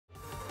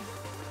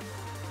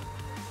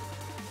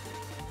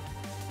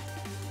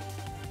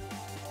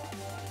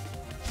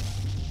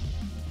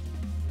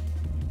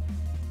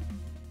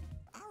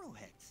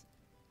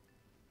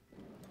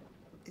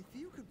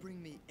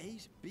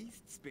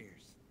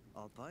spears.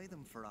 I'll buy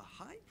them for a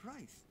high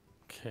price.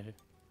 Okay.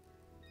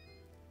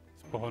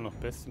 Jetzt brauchen wir noch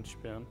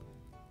Bestien-Sperren.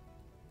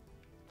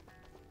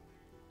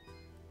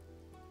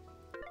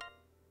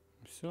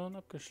 Mission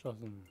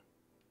abgeschlossen.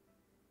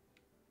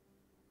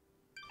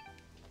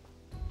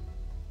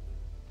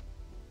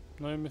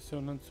 Neue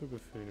Mission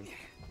hinzugefügt.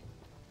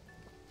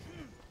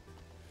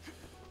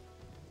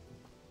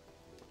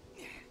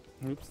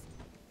 Ups,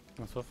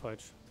 das war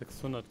falsch.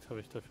 600 habe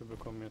ich dafür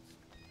bekommen jetzt.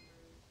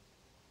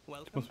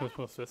 Ich muss mir jetzt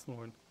mal was zu essen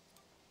holen.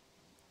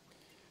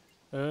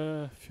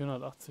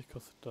 480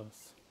 kostet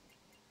das.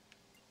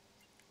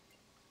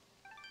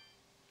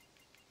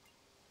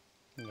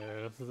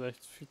 Nee, das ist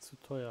echt viel zu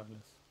teuer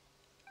alles.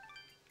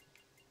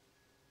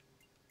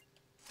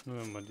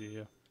 Nehmen wir mal die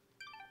hier.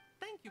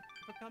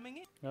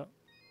 Ja.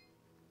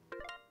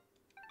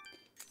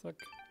 Zack.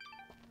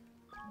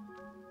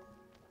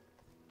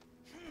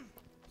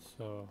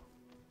 So.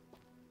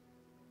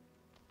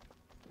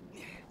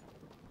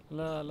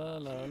 La la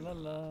la la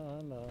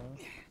la la.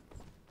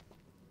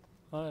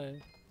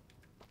 Hi.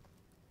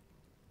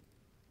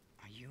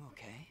 Are you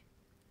okay?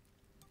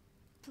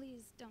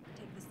 Please don't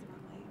take this the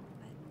wrong way,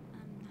 but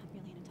I'm not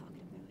really in a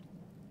talkative mood.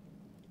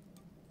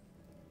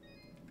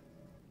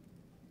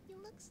 You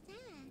look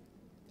sad.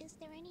 Is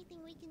there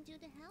anything we can do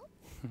to help?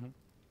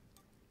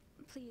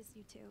 Please,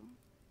 you two.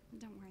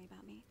 Don't worry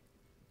about me.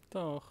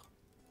 Doch.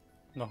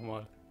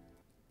 Nochmal.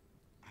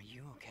 Are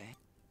you okay?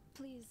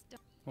 Please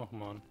don't. Ach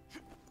man.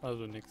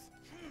 Also nix.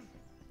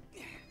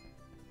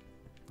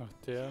 Ach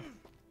der.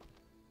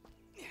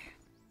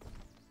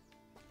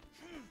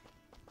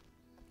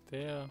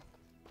 Der.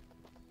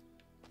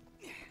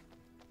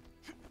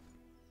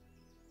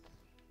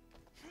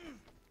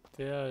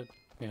 Der.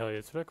 Ja,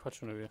 jetzt wieder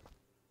quatschen oder wie?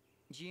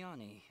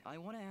 Gianni, I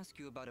want to ask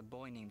you about a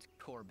boy named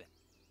Corbin.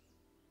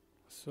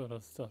 So,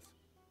 das ist das.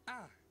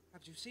 Ah,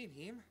 have you seen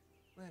him?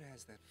 Where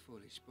has that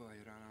foolish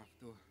boy run off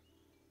to?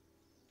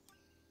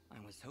 I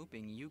was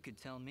hoping you could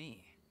tell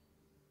me.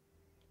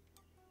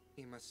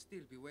 He must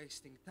still be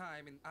wasting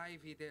time in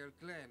Ivydale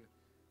Glen.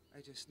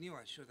 I just knew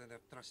I shouldn't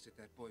have trusted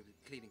that boy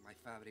with cleaning my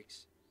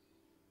fabrics.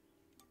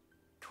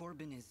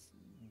 Corbin is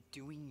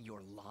doing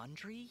your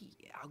laundry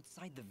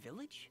outside the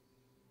village?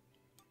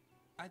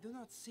 I do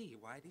not see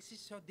why this is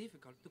so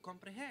difficult to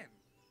comprehend.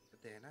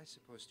 But then I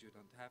suppose you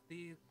don't have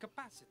the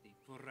capacity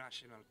for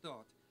rational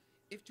thought.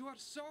 If you are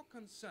so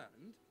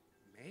concerned,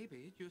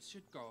 maybe you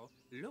should go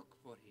look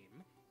for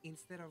him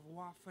instead of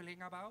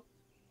waffling about.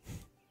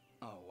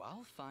 Oh,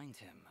 I'll find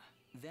him.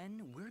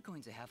 Then we're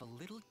going to have a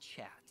little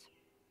chat.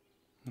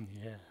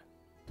 Yeah.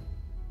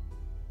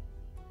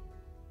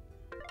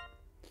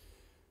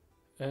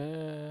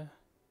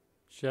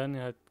 Gianni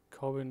hat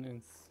Corbin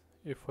ins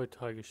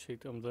Efeutal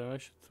geschickt, um seine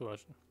Wäsche zu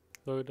waschen.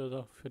 Sorge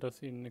dafür,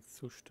 dass ihnen nichts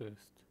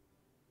zustößt.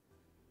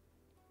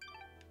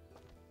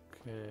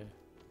 Okay.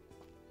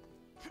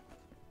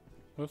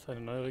 Du hast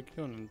eine neue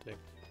Region entdeckt.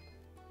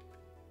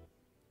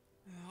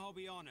 I'll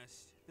be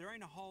honest, there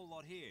ain't a whole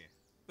lot here,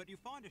 but you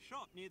find a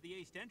shop near the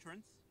east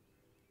entrance.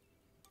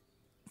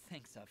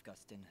 Thanks,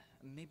 Augustin.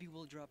 Maybe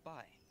we'll drop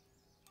by.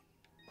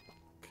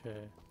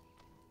 Okay.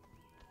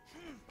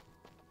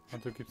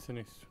 Also gibt's hier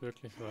nicht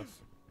wirklich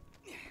was.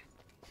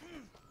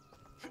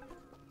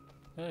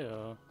 Ja,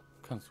 ja,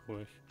 ganz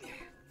ruhig.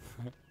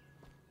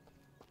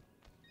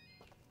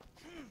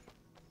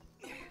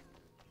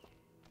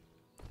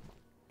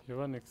 Hier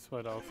war nichts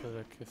weiter außer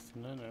der Kiste,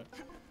 ne?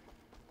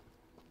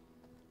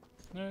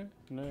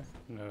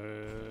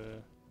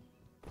 Nö.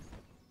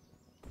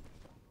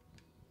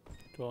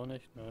 Du auch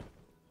nicht, ne?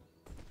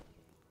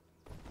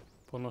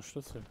 Brauch noch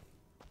Schlüssel.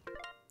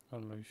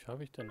 Warte mal, wie viel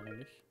habe ich denn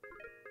eigentlich?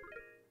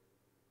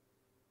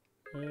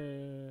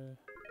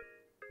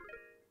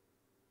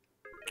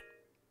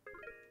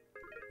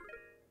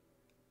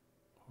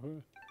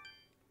 Oh,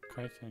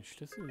 kann ich den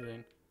Schlüssel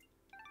sehen?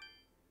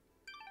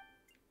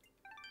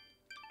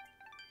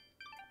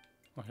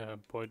 Ach ja,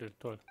 Beutel,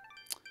 toll.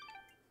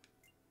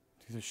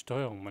 Diese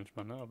Steuerung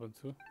manchmal, ne? Ab und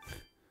zu.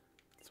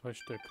 2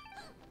 Stück.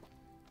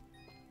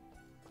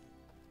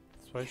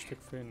 2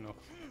 Stück fehlen noch.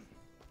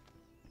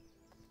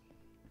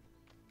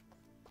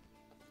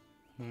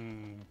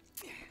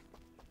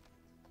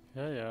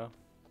 Ja.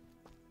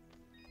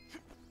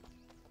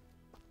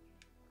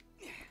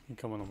 Hier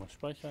kann man nochmal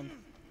speichern.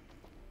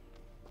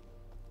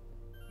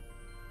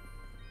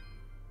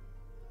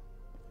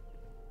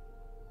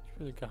 Ich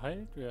will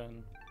geheilt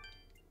werden.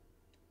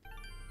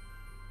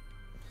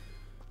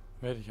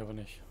 Werde ich aber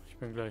nicht. Ich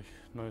bin gleich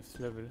neues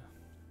Level.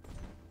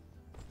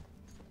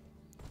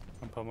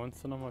 Ein paar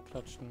Monster nochmal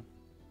klatschen.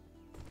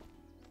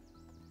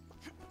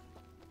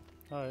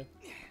 Hi.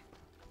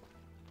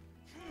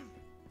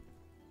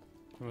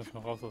 Wir müssen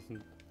noch raus aus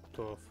dem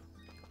Dorf.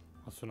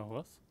 Hast du noch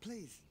was?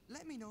 Please,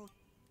 let me know.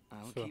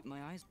 I'll So. keep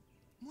my eyes.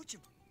 Mucho.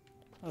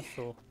 Ach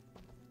so.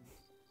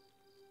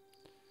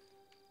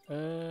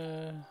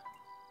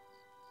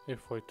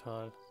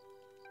 Efeutal.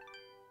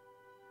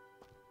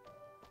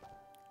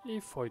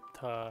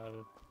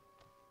 Efeutal.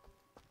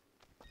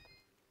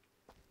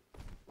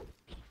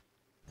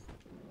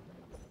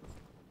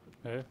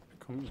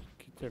 Wie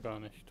geht ja gar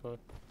nicht. Toll.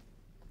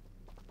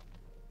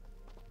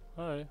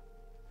 Hi.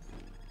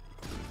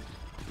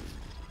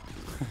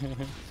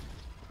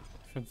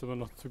 Ich finde es immer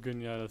noch zu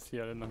genial, dass die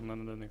alle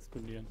nacheinander dann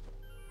explodieren.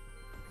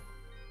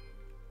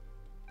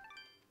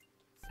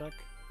 Zack.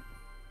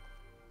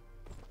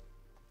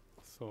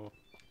 So.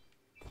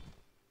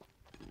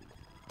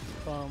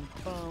 Bam,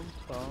 bam,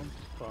 bam,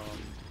 bam.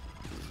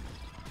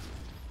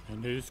 Ja,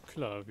 nee, ist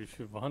klar. Wie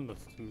viel waren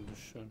das denn?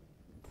 Schön.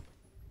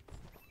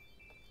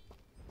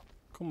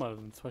 Guck mal,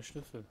 da sind 2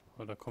 Schlüssel.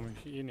 Aber da komme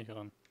ich eh nicht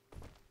ran.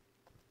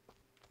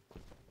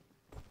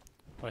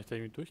 Weil ich da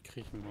irgendwie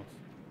durchkriechen muss.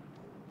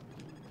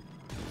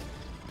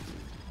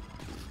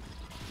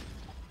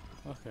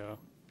 Ach ja.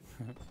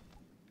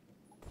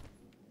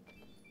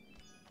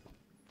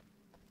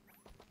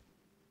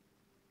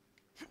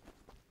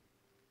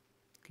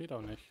 Geht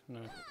auch nicht,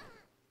 ne.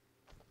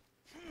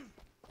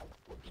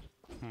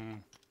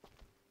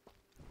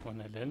 Wann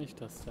erlerne ich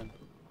das denn?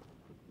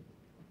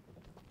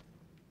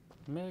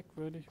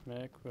 Merkwürdig,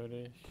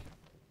 merkwürdig.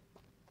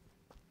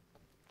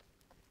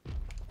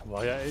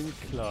 War ja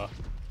irgendwie klar.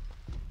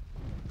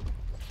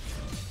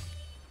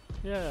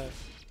 Ja. Yeah.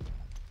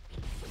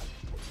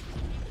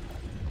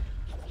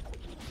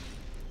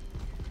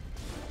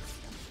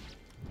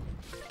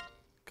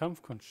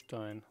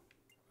 Kampfkunststein.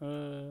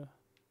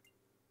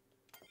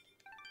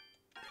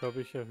 Ich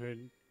glaube, ich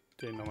erhöhe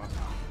den nochmal.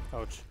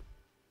 Autsch.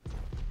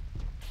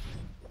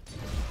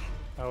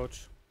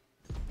 Autsch.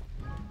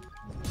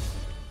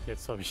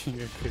 Jetzt habe ich ihn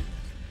gekriegt.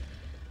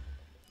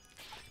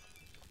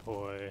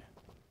 Boy.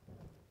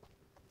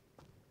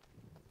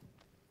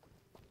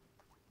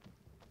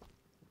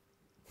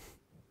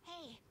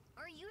 Hey,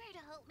 are you here to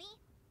help me?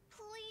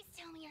 Please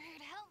tell me you're here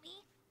to help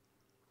me.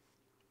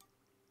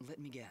 Let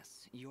me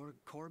guess. You're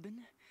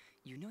Corbin?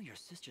 You know your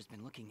sister's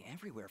been looking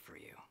everywhere for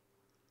you.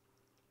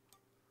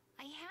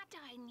 I had to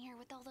hide in here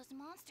with all those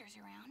monsters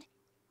around.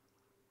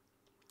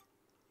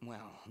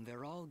 Well,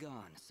 they're all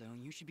gone, so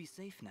you should be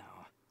safe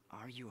now.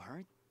 Are you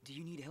hurt? Do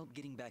you need help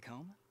getting back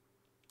home?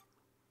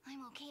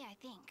 I'm okay, I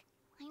think.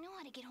 I know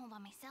how to get home by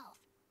myself.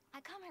 I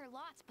come here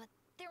lots, but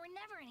there were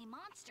never any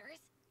monsters.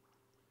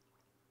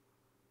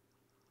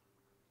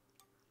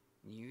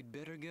 You'd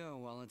better go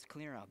while it's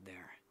clear out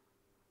there.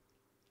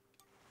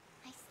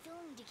 I still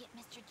need to get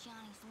Mr.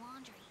 Gianni's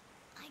laundry.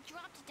 I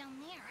dropped it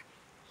down there,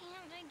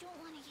 and I don't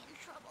want to get in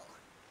trouble.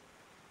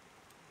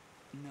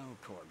 No,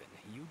 Corbin.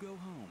 You go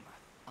home.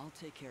 I'll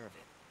take care of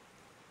it.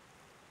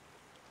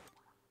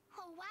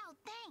 Oh, wow,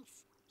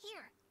 thanks.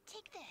 Here,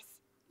 take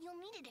this. You'll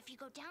need it if you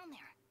go down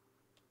there.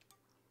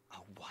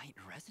 A white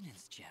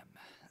resonance gem.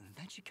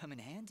 That should come in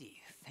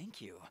handy.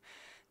 Thank you.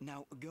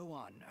 Now, go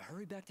on.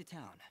 Hurry back to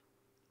town.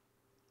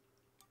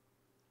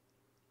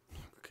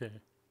 Okay.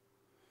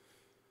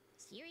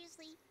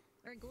 Seriously?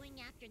 We're going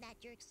after that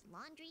jerk's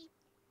laundry?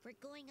 We're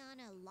going on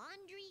a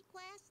laundry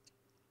quest?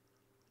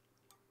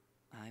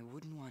 I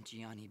wouldn't want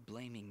Gianni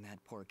blaming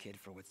that poor kid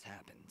for what's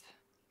happened.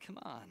 Come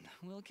on,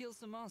 we'll kill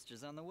some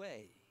monsters on the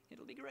way.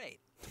 It'll be great.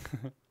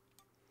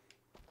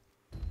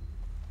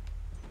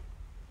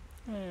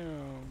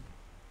 Ja.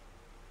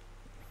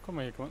 Guck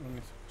mal, hier kann man noch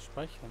nicht so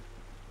speichern.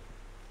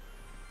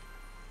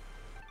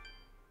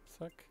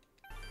 Zack.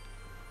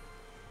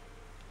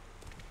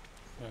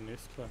 Ja, nee,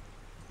 ist klar.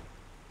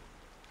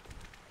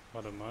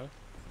 Warte mal.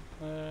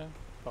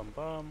 Bam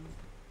bam.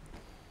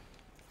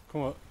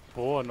 Guck mal.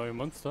 Boah, neue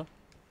Monster.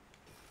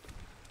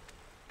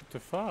 What the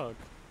fuck?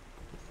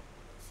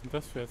 Was sind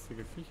das für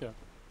hässliche Viecher?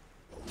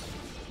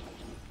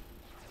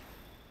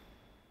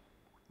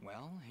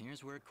 Well,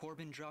 here's where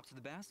Corbin dropped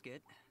the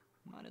basket.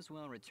 Might as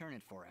well return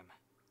it for him.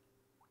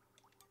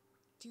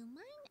 Do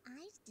mine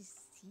eyes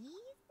deceive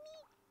me?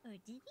 Or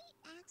did he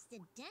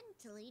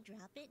accidentally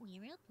drop it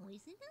near a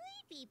poison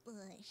ivy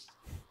bush?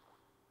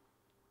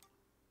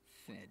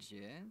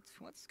 Fidget,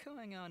 what's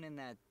going on in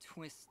that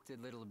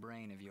twisted little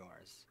brain of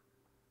yours?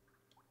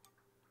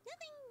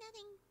 Nothing,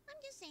 nothing.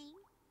 I'm just saying.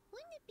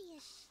 Wouldn't it be a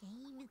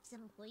shame if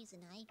some poison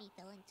ivy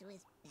fell into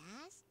his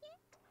basket?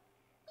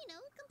 You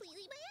know,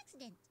 completely by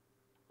accident.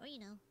 Or, you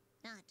know,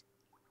 not.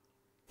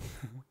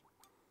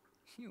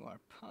 You are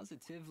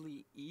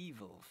positively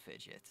evil,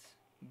 Fidget.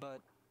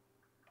 But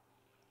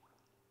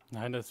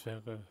Nein, das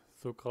wäre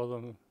so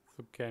grausam,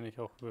 so gern ich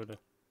auch würde.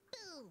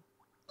 Boo!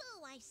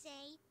 Boo, I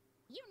say!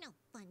 You're no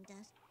fun,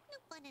 Dust. No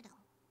fun at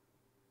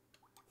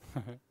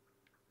all.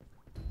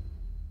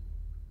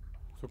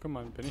 So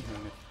gemein bin ich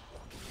noch nicht.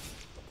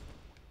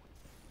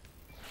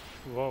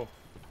 Wow.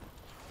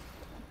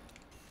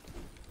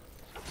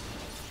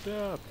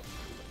 Sterb!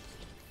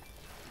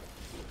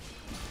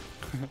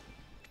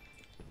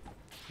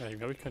 Ja,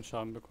 hier habe ich keinen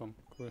Schaden bekommen.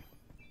 Cool.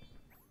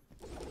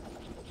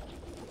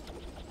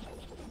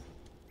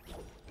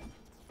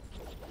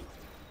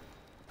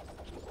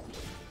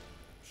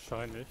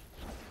 Wahrscheinlich.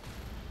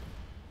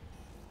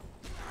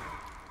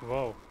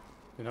 Wow.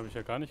 Den habe ich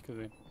ja gar nicht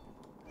gesehen.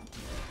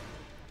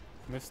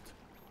 Mist.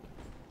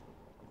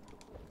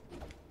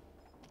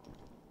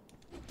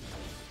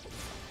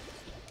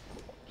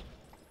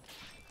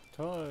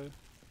 Toll.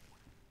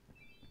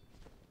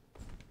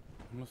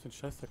 Ich muss den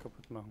Scheiß da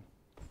kaputt machen.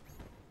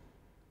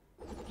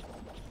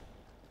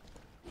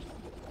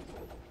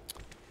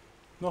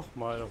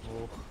 Nochmal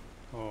hoch.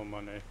 Oh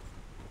Mann, ey.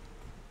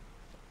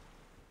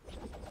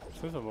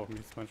 Das ist aber auch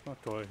mies manchmal.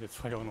 Toll, jetzt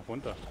fahre ich auch noch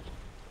runter.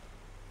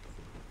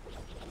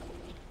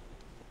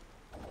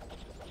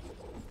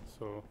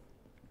 So.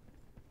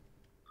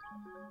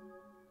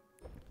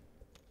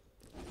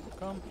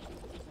 Komm.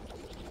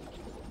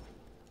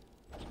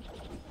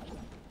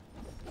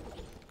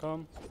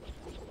 Komm.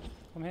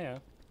 Komm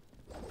her.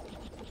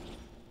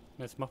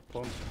 Jetzt macht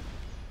Bomben.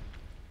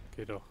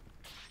 Geht doch.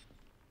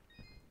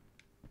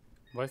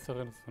 Weißer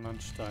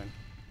Resonanzstein.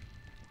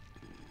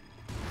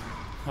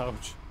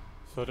 Autsch.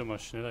 Sollte mal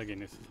schneller gehen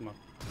nächstes Mal.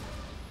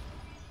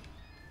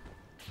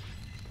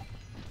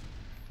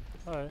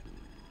 Hi.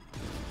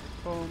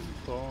 Bom,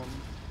 bom.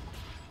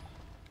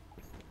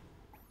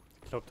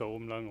 Ich glaube, da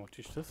oben lagen auch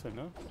die Schlüssel,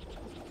 ne?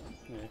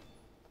 Nee.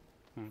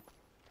 Hm.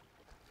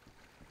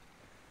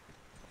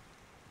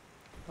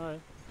 Hi.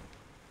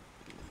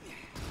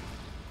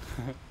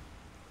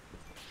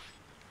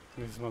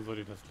 Nächstes Mal soll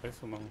ich das gleich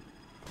so machen.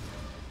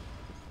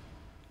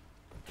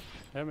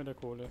 Her mit der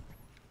Kohle.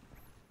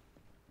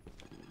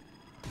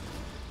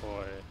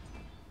 Boah, ey.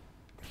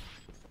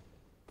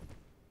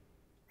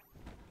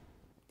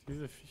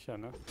 Diese Viecher,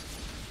 ne?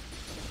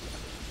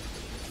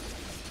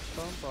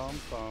 Bam,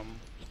 bam, bam.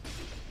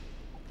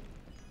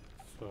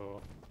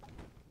 So.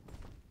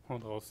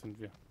 Und raus sind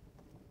wir.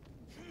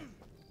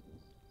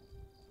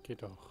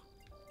 Geht doch.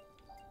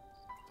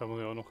 Da muss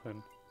ich auch noch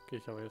hin. Gehe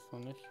ich aber jetzt noch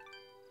nicht.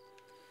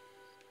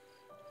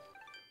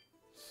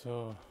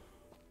 So.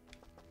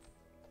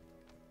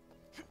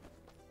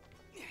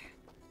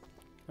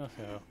 Ach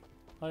ja.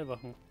 Hi,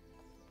 Wachen.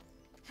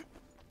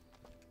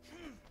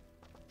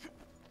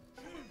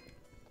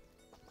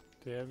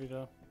 Der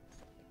wieder.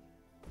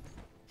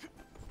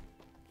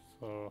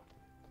 So.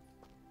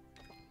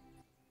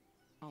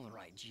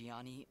 Alright,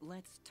 Gianni,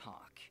 let's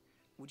talk.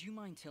 Would you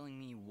mind telling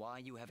me why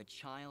you have a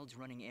child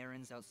running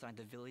errands outside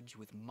the village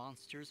with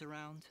monsters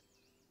around?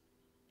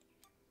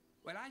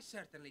 Well, I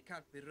certainly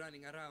can't be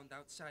running around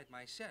outside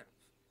myself.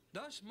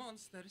 Those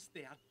monsters,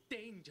 they are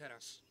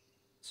dangerous.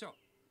 So,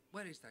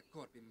 where is that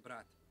Corbin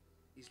brat?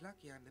 He's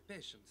lucky I'm the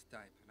patient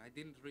type, and I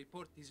didn't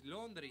report his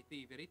laundry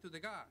thievery to the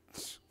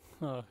guards.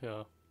 Ach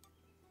ja.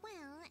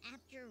 Well,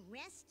 after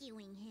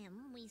rescuing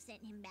him, we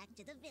sent him back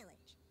to the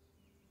village.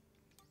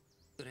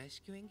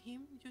 Rescuing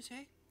him, you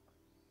say?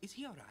 Is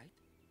he alright?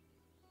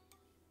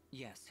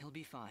 Yes, he'll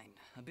be fine.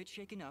 A bit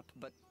shaken up,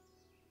 but...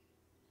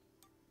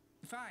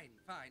 Fine,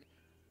 fine.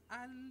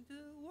 And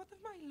what of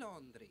my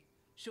laundry?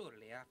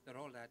 Surely, after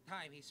all that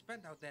time he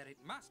spent out there, it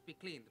must be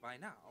cleaned by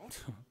now.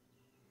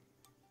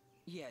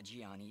 Yeah,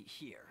 Gianni,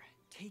 here.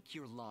 Take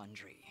your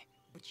laundry.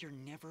 But you're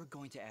never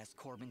going to ask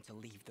Corbin to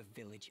leave the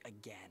village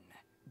again.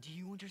 Do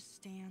you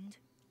understand?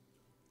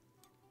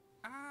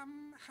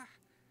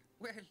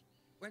 Well,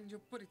 when you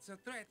put it so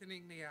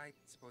threateningly, I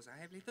suppose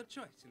I have little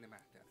choice in the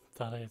matter.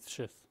 Da hat er jetzt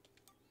Schiss.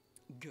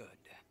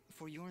 Good.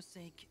 For your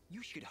sake,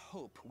 you should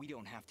hope we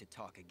don't have to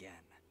talk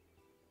again.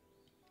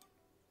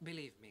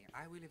 Believe me,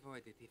 I will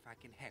avoid it if I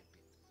can help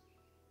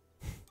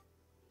it.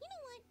 You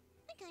know what?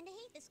 I kinda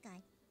hate this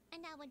guy.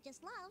 And I would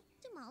just love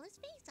to maul his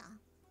face off.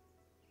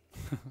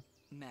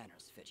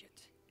 Manners,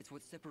 Fidget. It's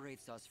what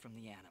separates us from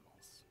the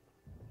animals.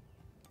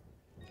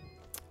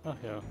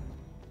 Ach ja.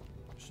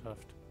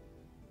 Geschafft.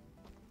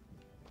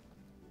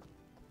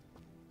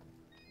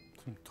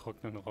 Zum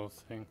Trocknen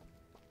raushängen.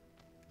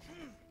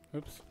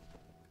 Ups.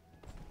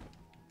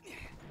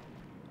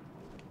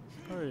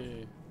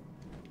 Ui.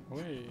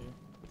 Ui.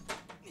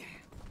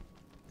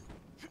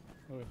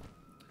 Ui.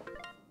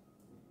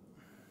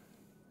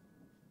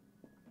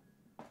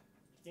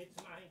 Geh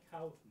zum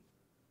Einkaufen,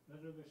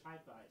 wenn du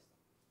Bescheid weißt.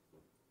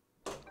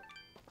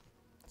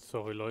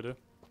 Sorry, Leute.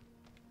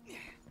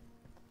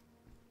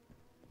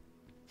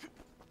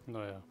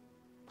 Naja.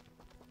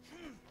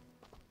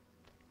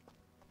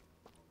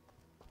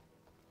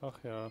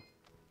 Ach ja.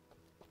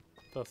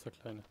 Da ist der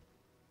Kleine.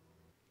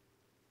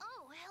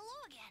 Oh,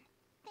 hello again.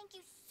 Thank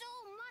you so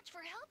much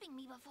for helping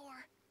me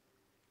before.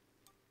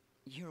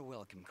 You're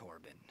welcome,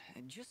 Corbin.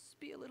 Just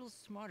be a little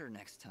smarter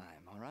next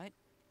time, alright?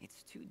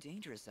 It's too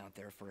dangerous out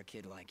there for a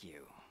kid like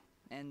you.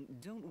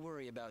 And don't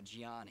worry about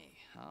Gianni.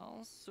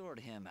 I'll sort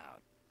him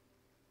out.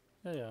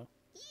 Ja, ja.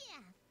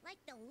 Yeah, like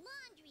the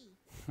laundry.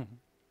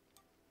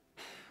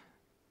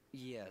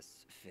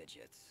 Yes,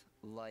 Fidget.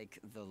 Like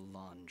the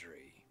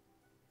laundry.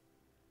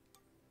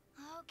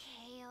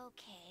 Okay,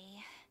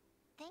 okay.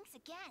 Thanks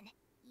again.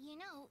 You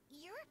know,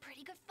 you're a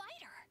pretty good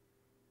fighter.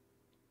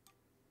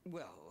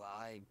 Well,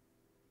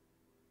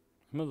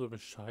 Immer so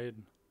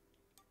bescheiden.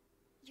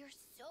 You're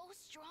so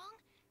strong,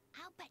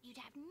 I'll bet you'd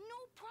have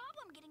no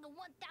problem getting a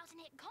 1,000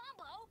 hit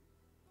combo.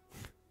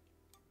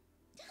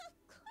 Of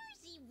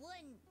course he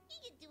wouldn't. He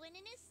could do it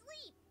in his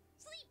sleep.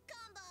 Sleep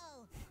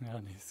combo.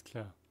 Ja, nee, ist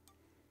klar.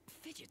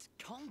 Fidget,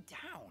 calm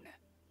down.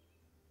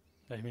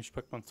 Ja, mir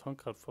spackt mein Song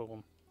gerade vor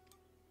rum.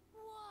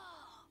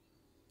 Whoa.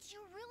 Do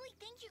you really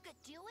think you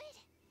could do it?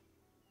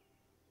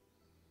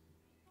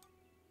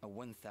 A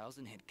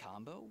 1,000 hit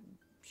combo?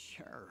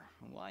 Sure,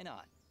 why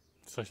not?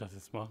 Soll ich das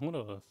jetzt machen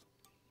oder was?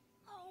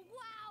 Oh,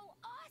 wow,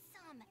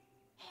 awesome.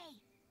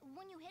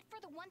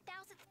 the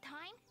 1000th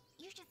time,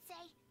 you should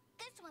say,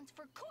 "This one's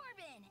for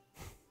Corbin."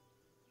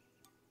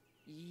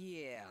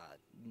 Yeah,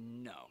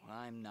 no,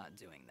 I'm not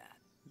doing that.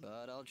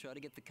 But I'll try to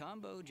get the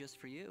combo just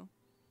for you.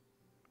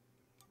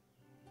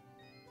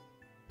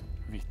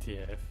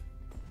 WTF.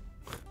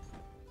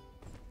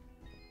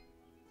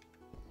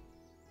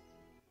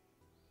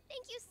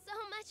 Thank you so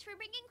much for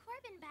bringing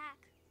Corbin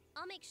back.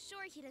 I'll make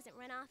sure he doesn't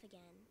run off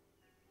again.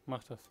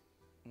 Mach das.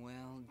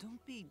 Well,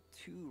 don't be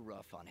too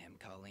rough on him,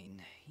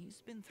 Colleen.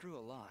 He's been through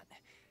a lot.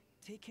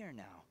 Take care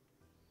now.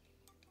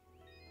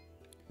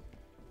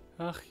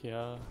 Ach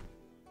ja.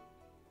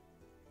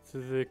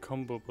 Diese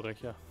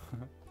Combo-Brecher.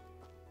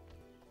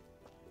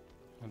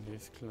 Ah, nee,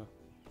 ist klar.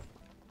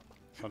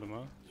 Warte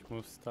mal, ich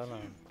muss da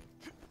lang.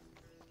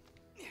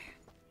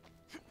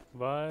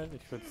 Weil,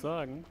 ich würde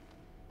sagen,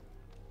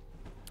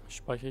 ich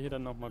speichere hier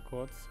dann nochmal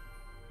kurz.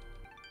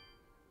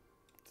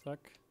 Zack.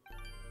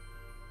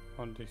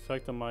 Und ich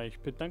sage dann mal, ich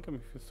bedanke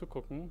mich fürs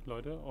Zugucken,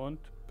 Leute, und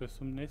bis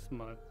zum nächsten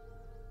Mal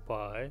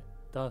bei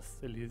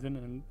das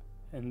Elysian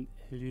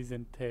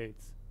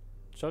Tales.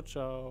 Ciao,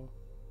 ciao.